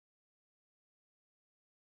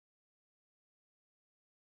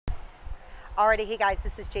Alrighty, hey guys,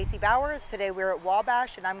 this is JC Bowers. Today we're at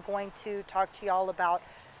Wabash and I'm going to talk to y'all about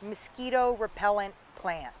mosquito repellent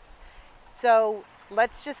plants. So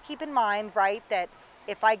let's just keep in mind, right, that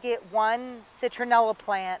if I get one citronella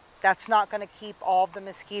plant, that's not going to keep all of the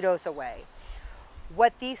mosquitoes away.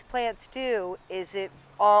 What these plants do is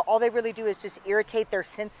all they really do is just irritate their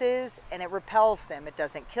senses and it repels them. It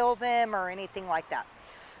doesn't kill them or anything like that.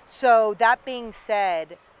 So that being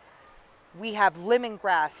said, we have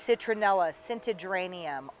lemongrass, citronella, scented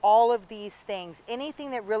geranium, all of these things,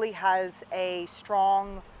 anything that really has a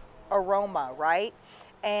strong aroma, right?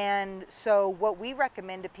 And so what we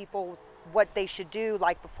recommend to people, what they should do,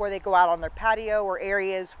 like before they go out on their patio or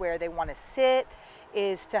areas where they want to sit,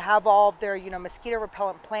 is to have all of their, mosquito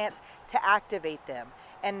repellent plants to activate them.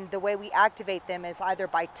 And the way we activate them is either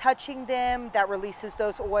by touching them, that releases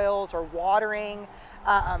those oils, or watering,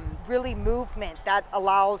 really movement that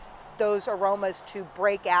allows those aromas to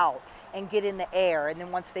break out and get in the air. And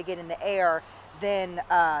then once they get in the air, then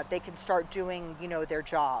they can start doing, their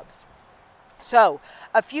jobs. So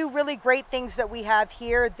a few really great things that we have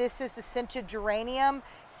here. This is the scented geranium.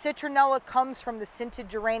 Citronella comes from the scented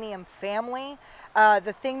geranium family.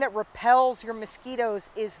 The thing that repels your mosquitoes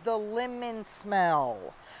is the lemon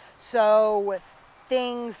smell. So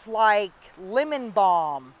things like lemon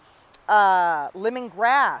balm,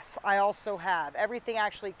 lemongrass I also have. Everything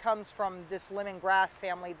actually comes from this lemongrass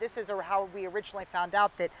family. This is how we originally found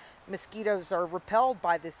out that mosquitoes are repelled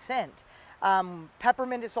by this scent.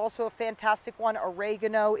 Peppermint is also a fantastic one.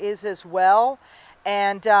 Oregano is as well.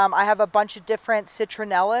 And I have a bunch of different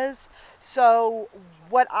citronellas. So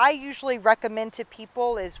what I usually recommend to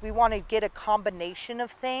people is we want to get a combination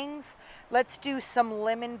of things. Let's do some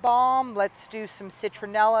lemon balm, let's do some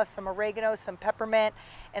citronella, some oregano, some peppermint,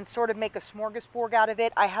 and sort of make a smorgasbord out of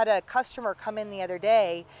it. I had a customer come in the other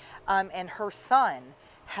day and her son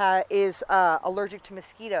is allergic to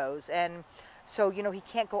mosquitoes. And so, he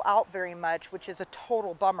can't go out very much, which is a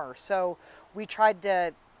total bummer. So we tried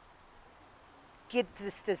to get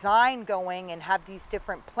this design going and have these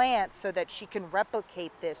different plants so that she can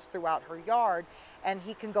replicate this throughout her yard and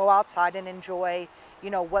he can go outside and enjoy,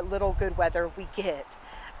 what little good weather we get.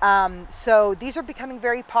 So these are becoming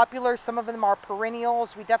very popular. Some of them are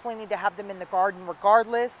perennials. We definitely need to have them in the garden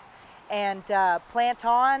regardless. And plant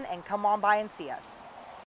on and come on by and see us.